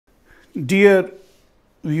Dear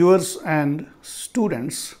viewers and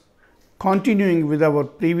students, continuing with our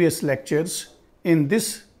previous lectures, in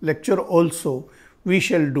this lecture also we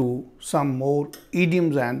shall do some more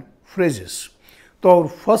idioms and phrases. So our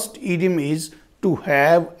first idiom is to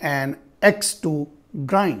have an axe to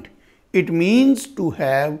grind. It means to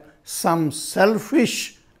have some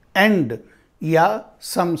selfish end या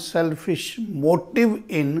some selfish motive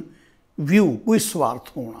in view, कोई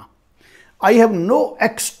स्वार्थ होना. I have no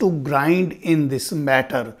axe to grind in this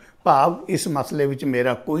matter. भाव इस मसले विच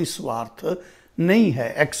मेरा कोई स्वार्थ नहीं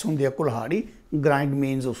है. Axe हुंदी है कुल्हाड़ी, grind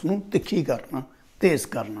means उसनू तिखी करना, तेज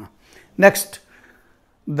करना. Next,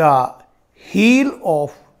 the heel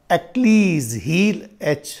of Achilles, heel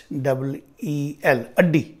H-E-E-L,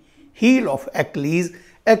 अड्डी. Heel of Achilles.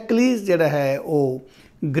 Achilles जिहड़ा है वो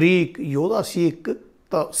ग्रीक योद्धा सी एक.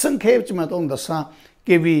 तो संखेप च मैं तुहानूं दस्सां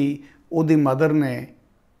कि भी ਉਹਦੀ ਮਦਰ ਨੇ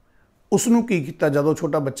ਉਸਨੂੰ ਕੀ ਕੀਤਾ ਜਦੋਂ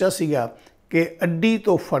ਛੋਟਾ ਬੱਚਾ ਸੀਗਾ ਕਿ ਅੱਡੀ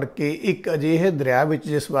ਤੋਂ ਫੜ ਕੇ ਇੱਕ ਅਜਿਹੇ ਦਰਿਆ ਵਿੱਚ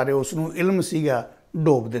ਜਿਸ ਬਾਰੇ ਉਸਨੂੰ ਇਲਮ ਸੀਗਾ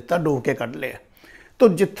ਡੋਬ ਦਿੱਤਾ, ਡੋਬ ਕੇ ਕੱਢ ਲਿਆ. ਤਾਂ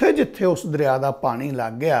ਜਿੱਥੇ ਜਿੱਥੇ ਉਸ ਦਰਿਆ ਦਾ ਪਾਣੀ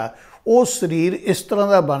ਲੱਗ ਗਿਆ ਉਹ ਸਰੀਰ ਇਸ ਤਰ੍ਹਾਂ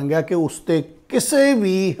ਦਾ ਬਣ ਗਿਆ ਕਿ ਉਸ 'ਤੇ ਕਿਸੇ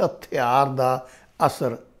ਵੀ ਹਥਿਆਰ ਦਾ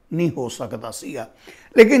ਅਸਰ नहीं हो सकता सीगा.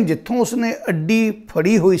 लेकिन जिथों उसने अड्डी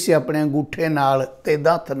फड़ी हुई सी अपने अंगूठे नाल ते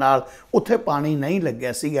दत्थ नाल उत्थे पानी नहीं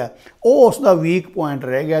लग्या सीगा. वो उसका वीक पॉइंट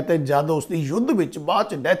रह गया. तो जब उसकी युद्ध विच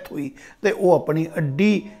बाद च डैथ हुई तो वो अपनी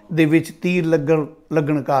अड्डी दे विच तीर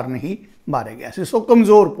लगन कारण ही मारे गया सी. सो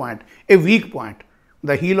कमज़ोर point, a weak point.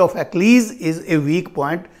 The heal of Achilles is a weak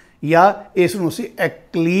point या इसनूं असीं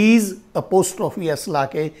एक्लीज अपोस्ट्रोफी एस ला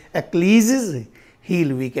के एक्लीज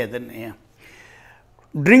हील भी कह दिंदे आ.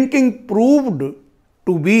 Drinking proved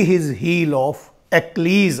to be his heel of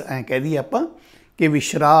Achilles. ऐ कह दी आपां कि भी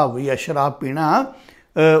शराब या शराब पीना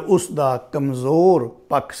उसका कमज़ोर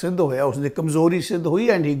पक्ष सिद्ध होया, उसकी कमज़ोरी सिद्ध हुई.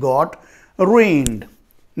 And he got ruined.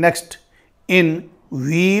 Next, in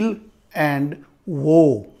weal and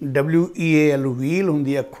woe, W-E-A-L, weal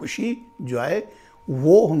हुंदी है खुशी, जॉय,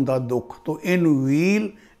 वो हुंदा दुख. तो in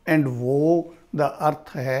weal and woe दा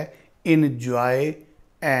अर्थ है in joy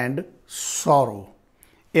and sorrow.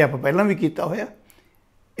 ਇਹ ਆਪਾਂ ਪਹਿਲਾਂ ਵੀ ਕੀਤਾ ਹੋਇਆ.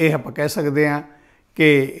 ਇਹ ਆਪਾਂ ਕਹਿ ਸਕਦੇ ਹਾਂ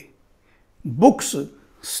ਕਿ books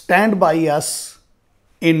stand by us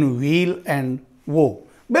in wheel and ਵੋ.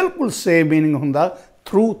 ਬਿਲਕੁਲ ਸੇਮ ਮੀਨਿੰਗ ਹੁੰਦਾ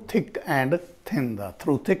through thick and thin the.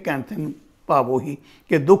 Through thick and thin ਭਾਵ ਉਹੀ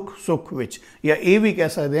ਕਿ ਦੁੱਖ ਸੁੱਖ ਵਿੱਚ. ਜਾਂ ਇਹ ਵੀ ਕਹਿ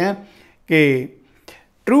ਸਕਦੇ ਹਾਂ ਕਿ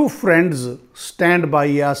true friends stand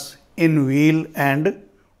by us in wheel and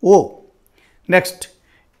ਵੋ. ਨੈਕਸਟ,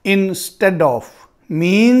 ਇਨਸਟੈਡ ਆਫ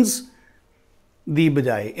ਮੀਨਸ ਦੀ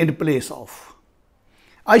ਬਜਾਏ, in place of.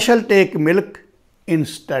 I shall take milk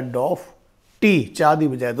instead of tea. ਚਾਹ ਦੀ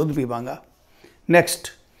ਬਜਾਏ ਦੁੱਧ ਪੀਵਾਂਗਾ. Next,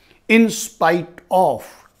 in spite of.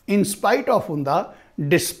 In spite of ਹੁੰਦਾ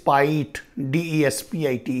despite,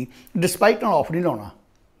 D-E-S-P-I-T. despite ਨਾਲ off ਨਹੀਂ ਲਾਉਣਾ.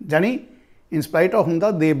 ਜਾਨੀ in spite of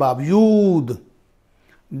ਹੁੰਦਾ ਦੇ ਬਾਵਜੂਦ.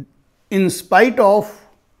 In spite of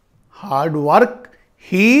hard work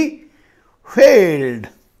he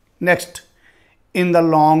failed. Next, in the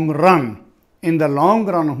long run. In the long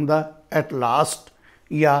run ਹੁੰਦਾ at last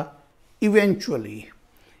या eventually.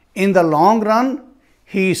 In the long run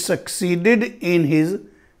he succeeded in his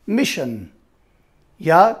mission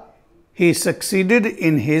या he succeeded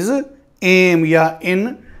in his aim या in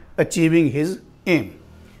achieving his aim.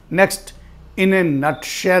 Next, in a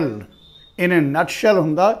nutshell. In a nutshell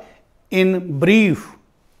ਹੁੰਦਾ in brief,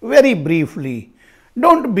 very briefly.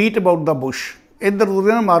 Don't beat about the bush. इधर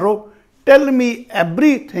उधर ना मारो. Tell me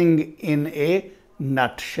everything in a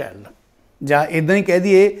nutshell. ਜਾਂ ਇੱਦਾਂ ਹੀ ਕਹਿ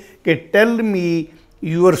ਦਈਏ ਕਿ tell me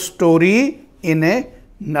your story in a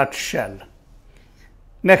nutshell.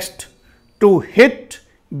 Next, to hit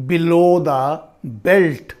below the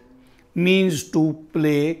belt means to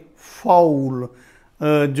play foul.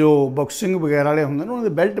 ਜੋ ਬਾਕਸਿੰਗ ਵਗੈਰਾ ਵਾਲੇ ਹੁੰਦੇ ਨੇ ਉਹਨਾਂ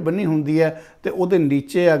ਦੀ ਬੈਲਟ ਬੰਨੀ ਹੁੰਦੀ ਹੈ ਅਤੇ ਉਹਦੇ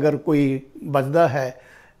ਨੀਚੇ ਅਗਰ ਕੋਈ ਵੱਜਦਾ ਹੈ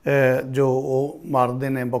ਜੋ ਉਹ ਮਾਰਦੇ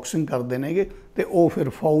ਨੇ, ਬਾਕਸਿੰਗ ਕਰਦੇ ਨੇਗੇ, ਤੇ ਉਹ ਫਿਰ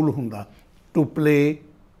ਫਾਉਲ ਹੁੰਦਾ. To play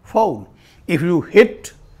foul. If you hit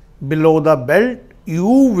below the belt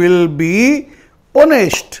you will be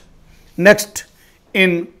punished. Next,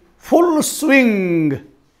 in full swing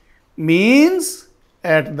means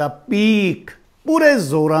at the peak, ਪੂਰੇ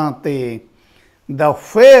ਜ਼ੋਰਾਂ ਤੇ. The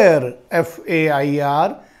fair, F-A-I-R,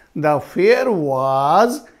 the fair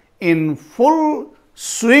was in full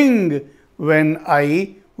swing when I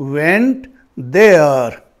went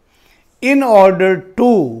there. In order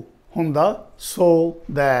to ਹੁੰਦਾ so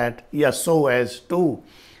that या so as to.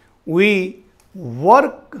 We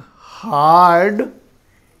work hard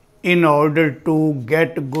in order to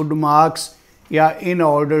get good marks या in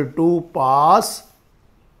order to pass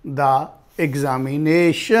the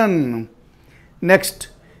examination. Next,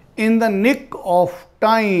 in the nick of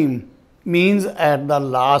time means at the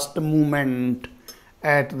last moment,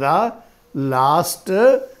 at the last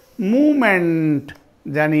moment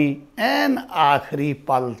यानी N आखिरी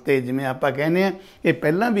पल ते जिमें आप कहने ये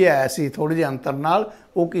पहला भी आया सी थोड़े जे अंतर नाल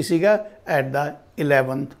वो की सीगा एट द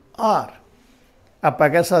 11th आवर आप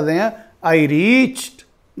कह सकते हैं I reached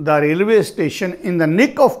the railway station in the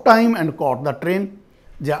nick of time and caught the train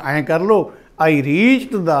ਜਾਂ ਐਂ ਕਰ ਲਓ I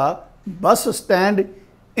reached the bus stand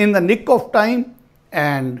in the nick of time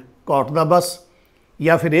and caught the bus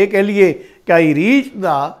या फिर ये कह लिए कि I reached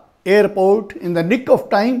the airport in the nick of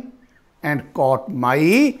time and caught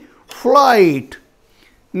my flight.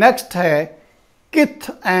 Next है किथ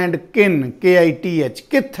एंड किन KITH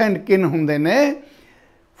किथ एंड किन होंगे ने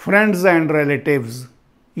फ्रेंड्स एंड रिलेटिव्स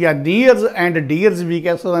या नीयर्स एंड डीयर्स भी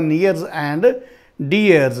कह सकते नीयर्स एंड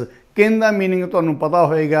डीयर्स। किन का मीनिंग तुहानूं पता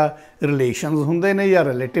होएगा रिलेशनस होंगे ने या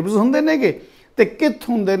रिलेटिव्स होंगे ने गे ते किथ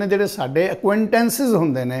होंगे ने जिहड़े साडे एक्वेंटेंसिस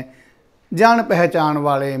होंगे ने जान पहचान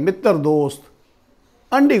वाले मित्र दोस्त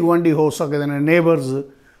आंढी गुआंढी हो सकते हैं नेबरस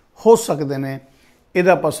हो सकते हैं।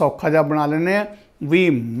 इहदा आपां सौखा जिहा बना लैंदे आ वी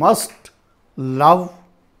मस्ट लव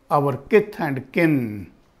आवर किथ एंड किन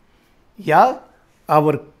या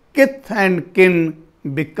आवर किथ एंड किन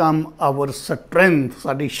बिकम आवर स्ट्रेंथ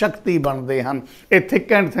साडी शक्ति बनते हैं। ये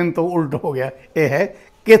थिक एंड थिन तो उल्ट हो गया यह है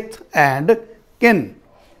किथ एंड किन।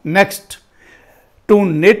 Next to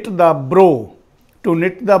knit the bro to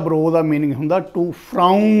knit the bro का मीनिंग होंदा टू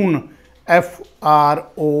फ्राउन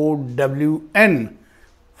FROWN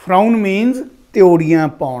फ्राउन मीनस त्योड़ियाँ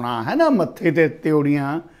पाउना है ना मत्थे ते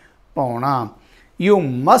त्योड़ियाँ पाउना। You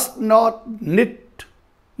must not knit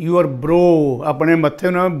your bro अपने मत्थे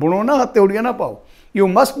में बुनो ना त्योड़ियाँ ना पाओ। You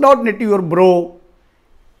must not knit your bro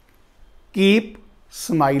keep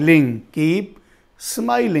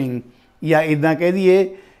smiling या इदा कह दिए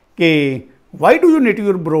कि why do you knit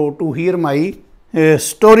your bro to hear my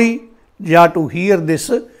story या to hear this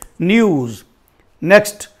news.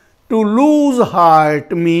 Next to lose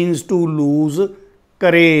heart means to lose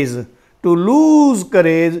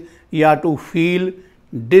करेज या टू फील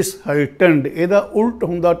डिसहर्टनड ਇਹਦਾ उल्ट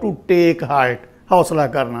ਹੁੰਦਾ टू टेक हार्ट हौसला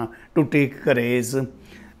करना टू टेक करेज।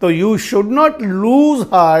 तो you should not lose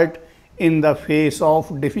heart in the face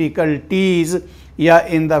of difficulties या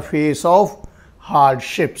in the face of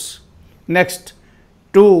hardships. Next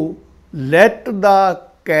to let the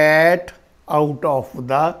cat out of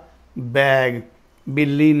the bag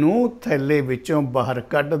बिल्ली नूं थैले विचों बाहर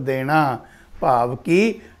कढ़ देना भाव कि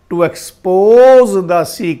टू एक्सपोज द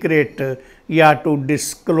सीक्रेट या to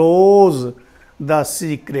disclose the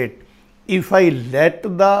secret. If I let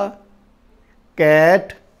the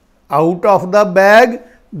cat out of the bag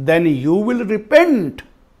then you will repent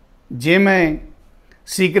जे मैं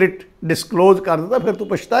सीक्रेट डिस्कलोज कर दिता फिर तू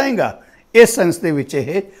पछताएगा इस सेंस दे विच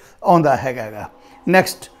यह आउंदा हैगा।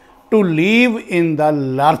 Next to leave in the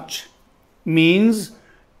lurch means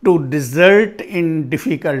to dessert in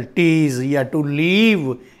difficulties या to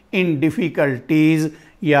leave in difficulties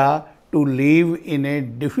या to leave in A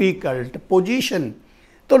difficult position.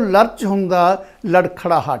 तो लर्च हुंदा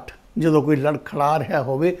लड़खड़ाहट जो कोई लड़खड़ा रहा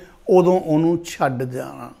होवे उदों उहनूं छड्ड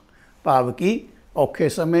जाना भाव कि औखे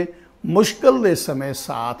समय मुश्किल दे समय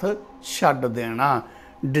साथ छड्ड देना।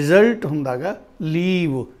 डिजर्ट हुंदा गा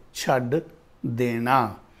लीव छड्ड देना।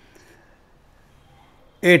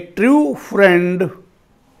 ए true friend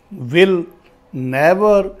will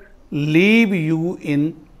never leave you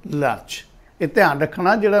in lurch. ये ध्यान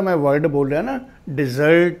रखना जिहड़ा मैं वर्ड बोलिया ना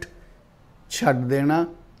डिजर्ट छड्ड देना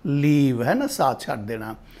लीव है ना साथ छड्ड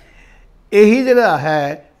देना यही जिहड़ा है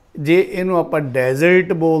जे इनू आपां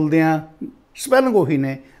डेजर्ट बोलते हैं स्पैलिंग उही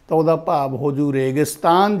ने तो वह भाव हो जू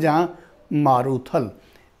रेगिस्तान जां मारूथल।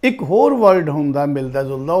 एक होर वर्ड हुंदा मिलदा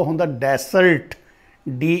जुलदा वो हुंदा डेसर्ट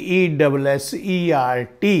DESSERT।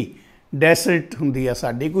 डेसर्ट हुंदी है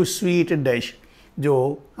साडी कोई स्वीट डिश जो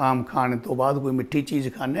आम खाने तो बाद कोई मिठी चीज़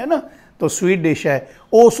खाने ना तो स्वीट डिश है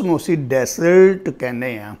उसनूं असीं डेसर्ट कहने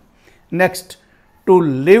हैं। Next to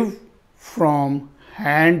live from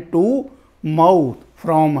hand to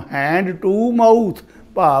mouth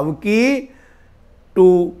भाव कि to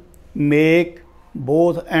make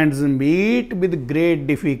both ends meet with great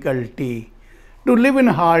difficulty. To live in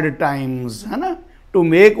hard times है ना to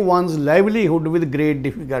make वनस livelihood with great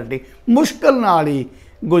difficulty मुश्किल नाल ही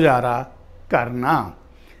गुजारा करना।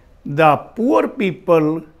 The poor people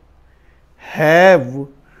have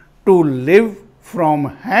to live from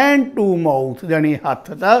hand to mouth यानी हथ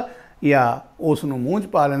च या उसनूं मूँह च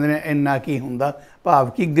पा लैंदे ने इन्ना की हुंदा भाव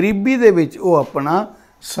कि गरीबी दे विच वो अपना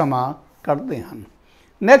समा कढ़दे हन।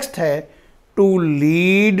 नैक्सट है to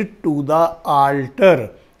lead to the alter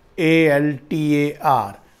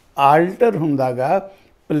ALTAR alter हुंदा गा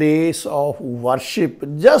प्लेस ऑफ वर्शिप,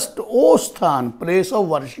 जस्ट वो स्थान, प्लेस ऑफ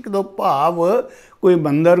वर्शिप तो भाव कोई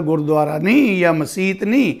मंदिर गुरुद्वारा नहीं या मसीत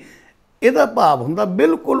नहीं, इहदा भाव हुंदा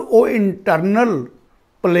बिल्कुल वो इंटरनल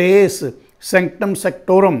प्लेस, सैंक्टम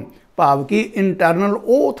सैक्टोरम, भाव कि इंटरनल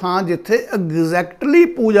वो थां जिथे एग्जैक्टली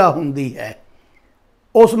पूजा हुंदी है,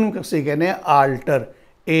 उसनूं असीं कहने आल्टर,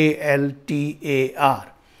 ALTAR।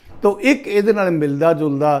 तो एक इहदे नाल मिलदा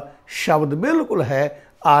जुलदा शब्द बिल्कुल है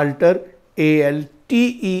आल्टर, ALTER,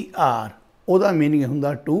 ਉਹਦਾ मीनिंग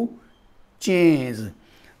हुंदा to change.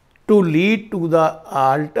 To lead to the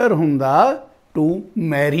alter हुंदा टू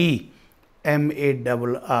मैरी,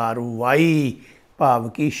 MARRY, भाव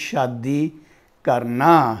की शादी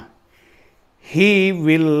करना। He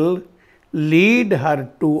will lead her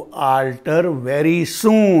to alter very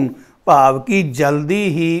soon, भाव की जल्दी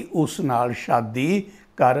ही उस नाल शादी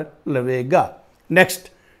कर लवेगा। Next,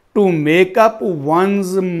 to make up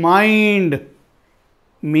वनस mind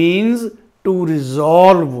means to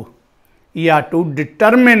resolve या टू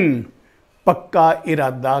डिटरमिन, पक्का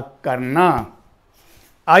इरादा करना।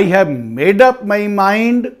 I have made up my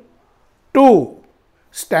mind to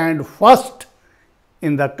stand first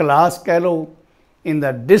in the class कह लो, इन द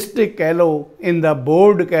डिस्ट्रिक्ट कह लो, इन द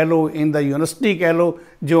बोर्ड कह लो, इन द यूनिवर्सिटी कह लो,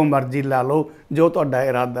 जो मर्जी ला लो, जो तुहाडा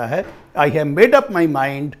इरादा है। I have made up my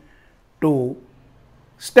mind to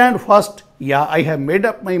stand first, या I have made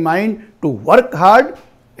up my mind to work hard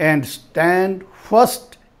and stand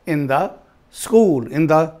first in the school, in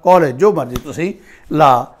the college, जो मर्जी तुसीं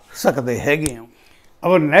ला सकते हैगे हो।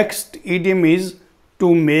 Our next idiom is to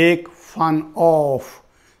make fun of।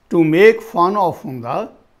 To make fun of हुंदा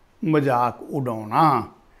मजाक उड़ाउणा।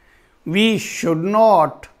 We should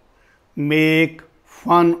not make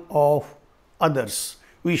fun of others।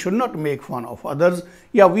 We should not make fun of others,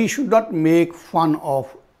 या we should not make fun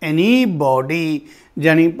of anybody,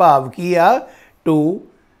 जानी भाव की आ to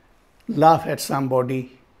laugh at somebody,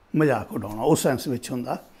 मजाक उड़ाउणा उस sense विच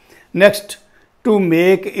हुंदा। Next, to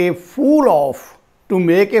make a fool of। To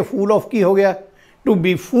make a fool of की हो गया, to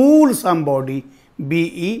B full somebody,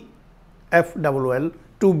 BEFFL,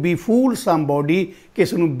 to B full somebody,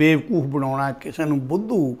 किसी नूं बेवकूफ बनाउणा, किसी नूं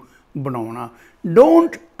बुद्धू बनाउणा।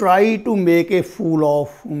 Don't try to make a fool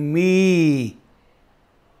of me,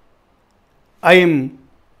 I am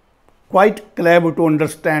quite clever to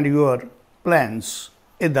understand your planus,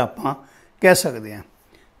 इदा आपां कह सकते हैं।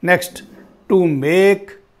 Next, to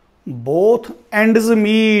make both ends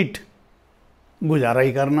meet, गुजारा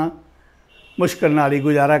ही करना, मुश्किल नाल ही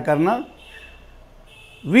गुजारा करना।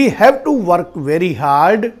 We have to work very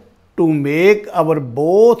hard to make our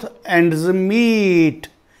both ends meet,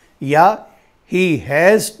 या he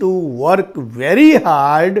has to work very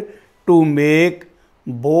hard to make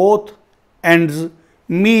both ends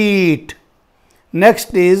meet.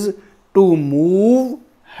 Next is to move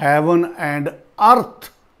haven and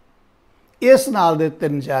earth. इस नाल दे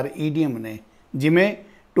 3-4 idiom ने, जिमें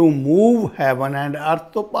to move haven and earth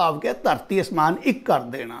तो भाव के धरती आसमान एक कर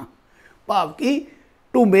देना, भाव की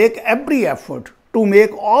to make every effort, to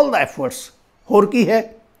make all the efforts. होर की है,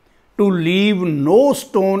 टू लीव नो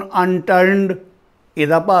स्टोन अनटर्नड,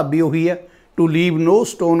 इहदा भाव भी उही है, टू लीव नो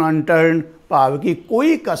स्टोन अनटर्नड, भाव की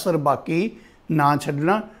कोई कसर बाकी ना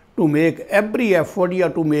छड्डना। टू मेक एवरी एफर्ट या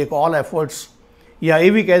टू मेक ऑल एफर्ट्स, या ये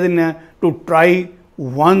भी कह देना to try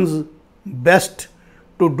वनस best,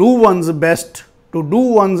 to do वनस best, to do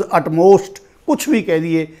वनस utmost, कुछ भी कह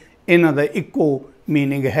दिए, इन्हां दा इक्को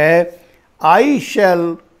मीनिंग है। आई शैल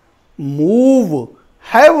move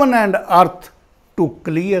haven and earth to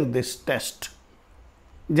clear this test,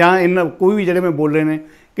 जां इन कोई भी जिहड़े मैं बोले ने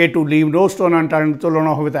कि टू लीव नो स्टोन अनटर्नड तो लाना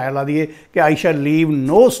होवे तां ला दिए कि आई शैल leave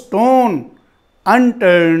no stone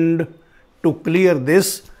अनटर्नड to clear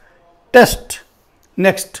this test.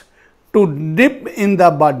 Next, to nib in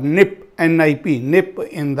the bud, nib NIP, nib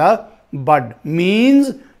in the bud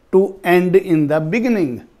मीनस to and in the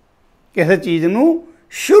beginning, किसी चीज़ नूं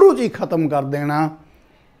शुरू ही खत्म कर देना।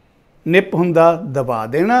 निप हुंदा दबा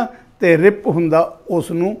देना, ते रिप हुंदा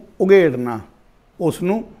उसनूं उगेड़ना,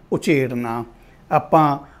 उसनूं उचेड़ना। आपां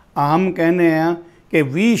आम कहने आ कि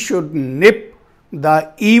we should nib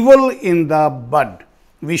the evil in the bud,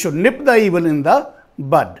 we should nib the evil in the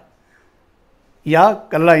बड, या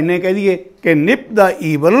कला इन्हें कह दिए कि निप the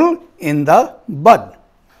evil in the bud.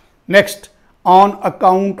 Next, on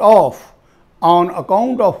account of, on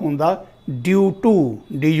account of हुंदा due to,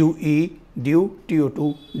 DUE, due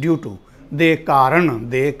TO2, due to, दे कारण,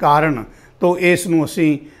 दे कारण। तो इस नूं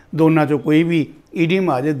असीं दोनों चों कोई भी ईडियम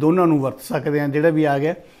आ जाए दोनों नूं वरत सकते हैं। जिहड़ा भी आ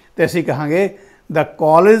गया तो असीं कहांगे the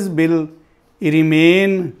college will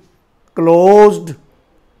remain closed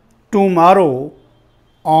tomorrow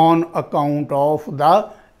on account of the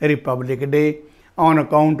Republic Day, on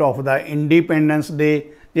account of the Independence Day,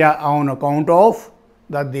 या on account of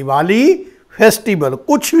the Diwali festival,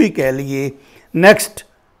 कुछ भी कह लिए. Next,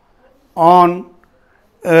 on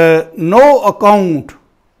no account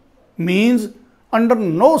means under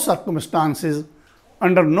no circumstances,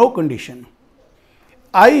 under no condition.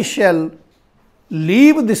 I shall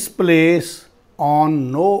leave this place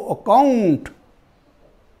on no account.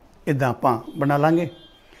 इदा आपां बना लांगे.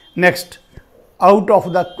 Next, out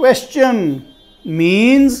of the question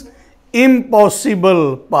means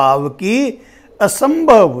impossible, भाव की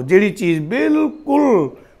असंभव, जिहड़ी चीज़ बिल्कुल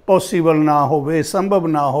पॉसिबल ना होवे, संभव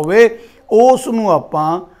ना होवे, उस नूं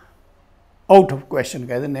आपां आउट ऑफ क्वेश्चन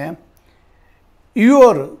कह दिंदे आ.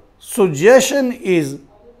 Your suggestion is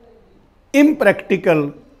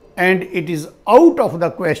impractical and it is out of the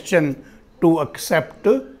question to accept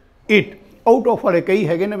it. Out of वाले कई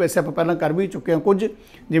हैगे ने, वैसे आप पहला कर भी चुके हैं कुछ,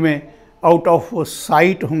 जिमें आउट ऑफ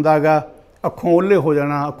साइट हुंदा गा, अखों ओले हो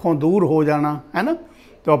जाना, अखों दूर हो जाना, है ना.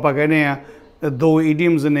 तो आप कहने हैं दो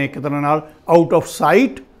ईडियम्स ने एक तरह नाल, out of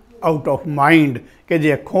site, out of mind, कि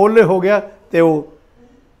जे अखों ओले हो गया तो वो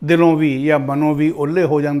दिलों भी या मनों भी ओले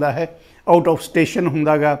हो जाता है. आउट ऑफ स्टेशन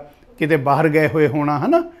हुंदा गा, किते बाहर गए हुए होना, है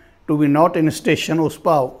ना. To be not in station उस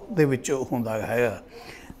भाव दे विच हुंदा है.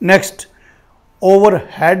 Next, over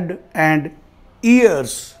head and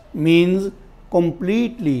ears means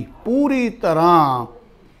completely, पूरी तरह.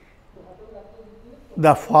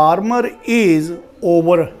 The farmer is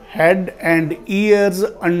over head and ears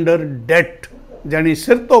under debt, यानी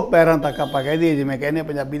सिर तो पैरों तक आप कह दिए जिमें कहने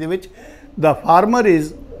पंजाबी दे विच. The farmer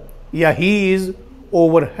is या he is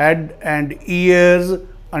over head and ears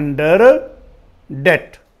under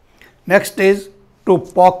debt. Next is to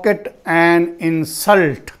pocket an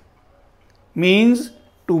insult means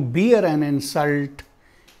to bear an insult,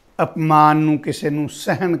 अपमान नूं किसे नूं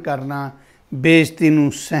सहन करना, बेइज्जती नूं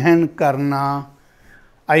सहन करना.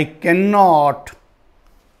 I cannot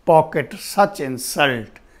pocket such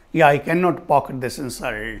insult, या I cannot pocket this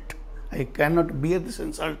insult, I cannot bear this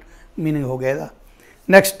insult, meaning हो गया.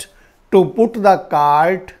 Next, to put the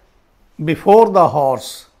cart before the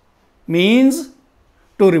horse means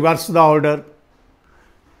to reverse the order,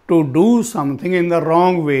 to do something in the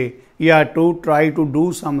wrong way, या to try to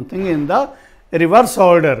do something in the reverse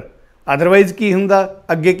order. Otherwise की हुंदा,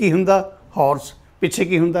 अगे की हुंदा horse, पिछे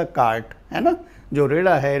की हुंदा cart, है ना. जो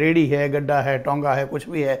रेड़ा है, रेड़ी है, गड्ढा है, टोंगा है, कुछ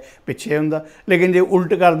भी है, पिछे हुंदा. लेकिन जो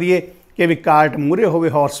उल्ट कर दिए कि भी कार्ट मूरे होवे,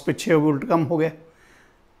 हॉर्स पिछे होवे, उल्ट कम हो गया.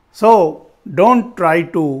 So don't try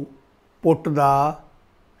to put the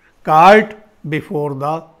cart before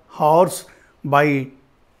the horse by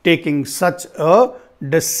taking such a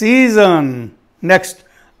decision. Next,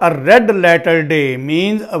 a red letter day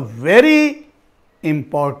means a very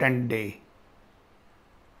important day.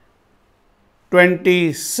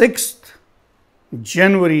 26th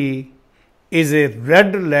January is a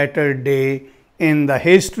red letter day in the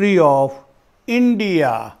history of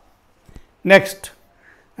India. Next,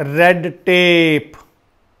 red tape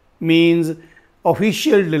means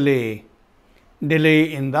official delay, delay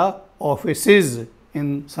in the offices, in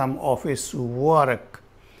some office work.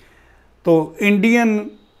 So Indian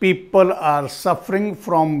people are suffering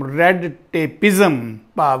from red tapeism,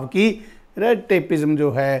 भाव की red tapism जो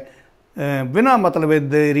है बिना मतलब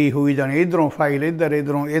देरी हुई जानी, इधरों file इधर,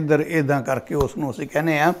 इधरों इधर, इदा करके उसनों असीं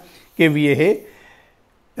कहने आ कि भी यह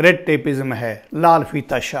रेड टेपिज्म है, लाल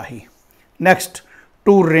फीता शाही. Next,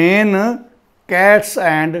 to rain cats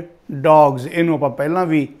and dogs, इनू आप पहला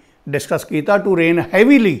भी डिस्कस किया. To rain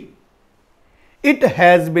heavily, it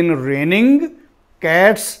has been raining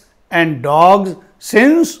cats and dogs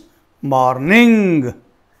since morning.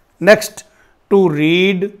 Next, to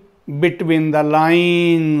read between the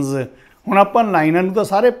lines. हुण आपां लाइनां नूं तां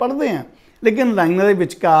सारे पढ़दे हैं, लेकिन लाइनां दे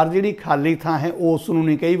विचकार जिहड़ी खाली थां है उस नूं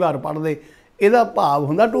नहीं कई बार पढ़दे. इहदा भाव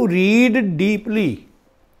हुंदा to read deeply,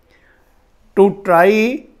 to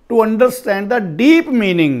try to understand the deep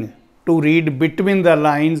meaning. To read between the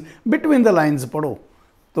lines, between the lines पढ़ो.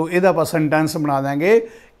 तो इहदा आपां सेंटेंस बना देंगे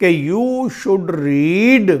कि you should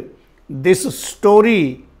read this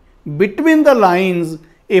story between the lines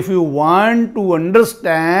if you want to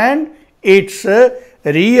understand its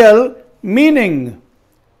real meaning.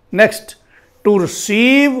 Next, to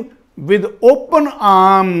receive with open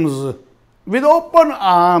arms, with open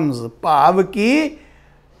arms, भाव की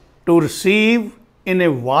to receive in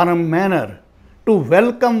a warm manner, to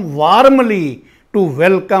welcome warmly, to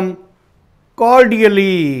welcome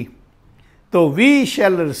cordially. So we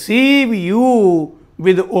shall receive you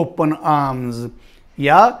with open arms,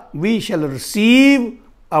 या we shall receive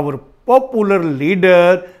our popular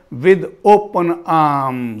leader with open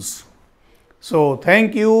arms. So,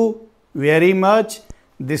 thank you very much.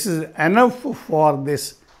 This is enough for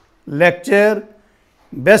this lecture.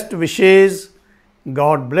 Best wishes.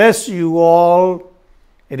 God bless you all.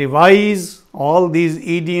 Revise all these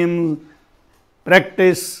idioms,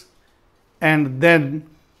 practice, and then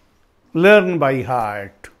learn by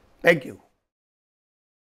heart. Thank you.